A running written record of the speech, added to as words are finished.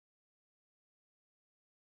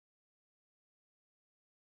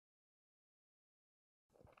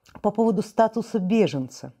по поводу статуса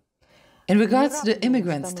беженца. In regards to the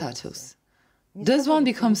immigrant status, does one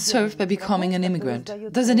become serf by becoming an immigrant?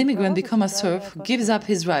 Does an immigrant become a serf who gives up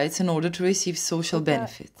his rights in order to receive social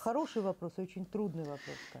benefits?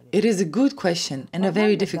 It is a good question and a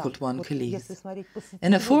very difficult one, colleagues.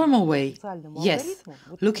 In a formal way, yes,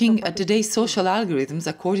 looking at today's social algorithms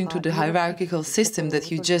according to the hierarchical system that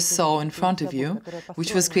you just saw in front of you,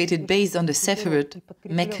 which was created based on the Sephirot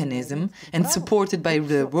mechanism and supported by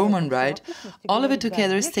the Roman right, all of it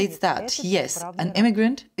together states that, yes, an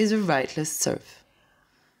immigrant is a rightless serf.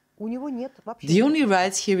 The only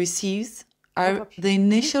rights he receives are the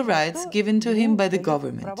initial rights given to him by the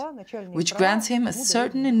government, which grants him a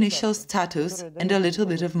certain initial status and a little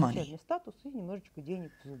bit of money.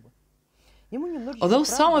 Although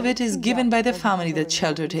some of it is given by the family that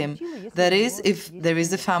sheltered him, that is, if there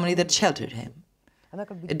is a family that sheltered him.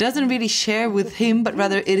 It doesn't really share with him, but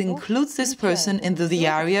rather it includes this person into the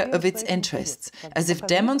area of its interests, as if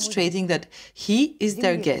demonstrating that he is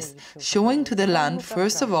their guest, showing to the land,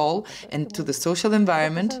 first of all, and to the social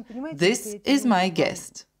environment, this is my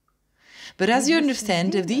guest. But as you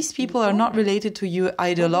understand, if these people are not related to you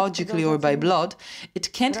ideologically or by blood,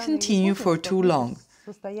 it can't continue for too long.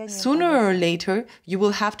 Sooner or later, you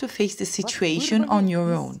will have to face the situation on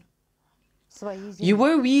your own. You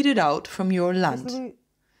were weeded out from your land.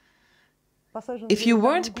 If you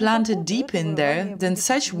weren't planted deep in there, then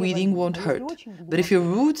such weeding won't hurt. But if your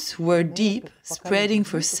roots were deep, spreading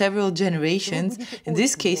for several generations, in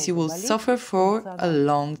this case you will suffer for a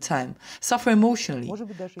long time. Suffer emotionally,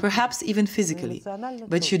 perhaps even physically,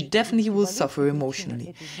 but you definitely will suffer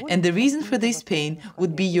emotionally. And the reason for this pain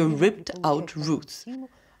would be your ripped out roots.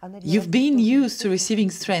 You've been used to receiving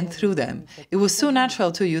strength through them. It was so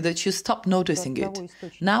natural to you that you stopped noticing it.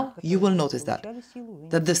 Now you will notice that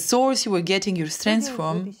the source you were getting your strength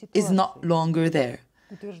from is not longer there.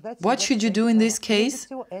 What should you do in this case?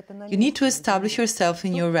 You need to establish yourself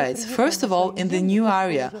in your rights, first of all in the new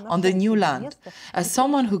area, on the new land, as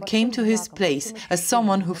someone who came to his place, as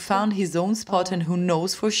someone who found his own spot and who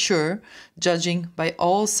knows for sure, judging by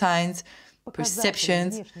all signs,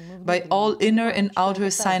 perceptions, by all inner and outer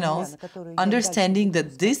signals, understanding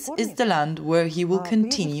that this is the land where he will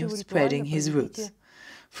continue spreading his roots.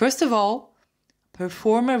 First of all,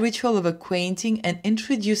 perform a ritual of acquainting and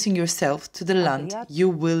introducing yourself to the land you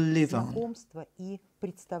will live on.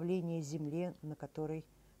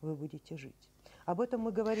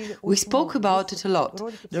 We spoke about it a lot.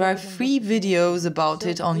 There are 3 videos about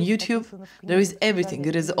it on YouTube. There is everything.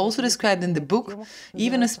 It is also described in the book.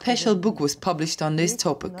 Even a special book was published on this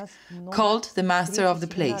topic, called The Master of the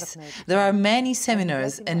Place. There are many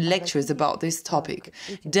seminars and lectures about this topic.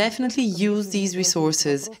 Definitely use these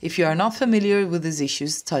resources if you are not familiar with these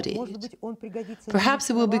issues studied. Perhaps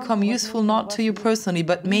it will become useful not to you personally,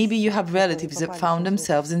 but maybe you have relatives that found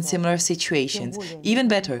themselves in similar situations. Even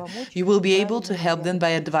better, you will be able to help them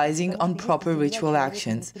by advising on proper ritual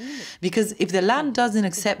actions. Because if the land doesn't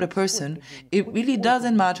accept a person, it really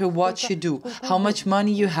doesn't matter what you do, how much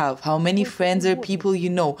money you have, how many friends or people you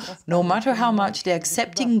know, no matter how much the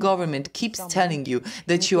accepting government keeps telling you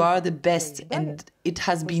that you are the best and it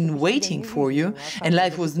has been waiting for you and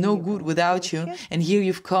life was no good without you and here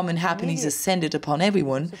you've come and happiness ascended upon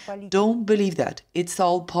everyone, don't believe that. It's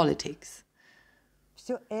all politics.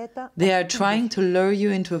 They are trying to lure you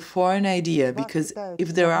into a foreign idea because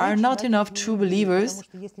if there are not enough true believers,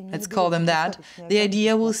 let's call them that, the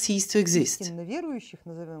idea will cease to exist.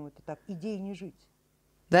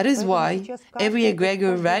 That is why every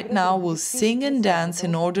egregor right now will sing and dance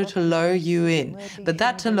in order to lure you in, but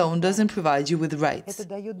that alone doesn't provide you with rights.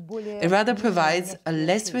 It rather provides a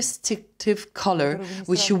less restrictive color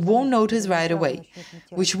which you won't notice right away,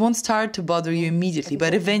 which won't start to bother you immediately,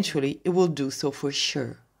 but eventually it will do so for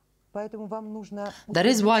sure. That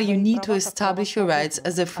is why you need to establish your rights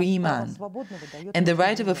as a free man. And the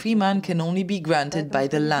right of a free man can only be granted by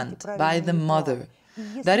the land, by the mother.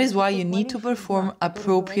 That is why you need to perform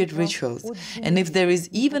appropriate rituals. And if there is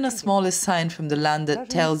even a smallest sign from the land that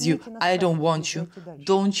tells you, I don't want you,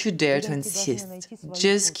 don't you dare to insist.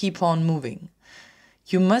 Just keep on moving.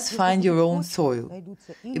 You must find your own soil.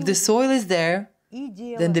 If the soil is there,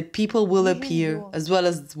 then the people will appear, as well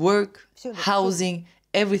as work, housing,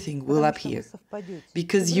 everything will appear.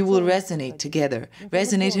 Because you will resonate together,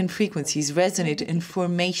 resonate in frequencies, resonate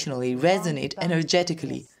informationally, resonate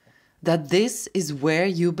energetically. That this is where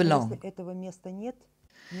you belong.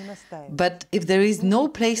 But if there is no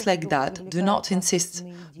place like that, do not insist.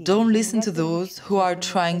 Don't listen to those who are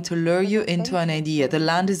trying to lure you into an idea. The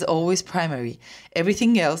land is always primary.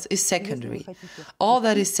 Everything else is secondary. All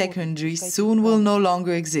that is secondary soon will no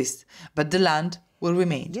longer exist. But the land, will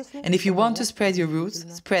remain. And if you want to spread your roots,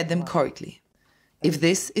 spread them correctly. If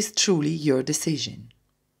this is truly your decision.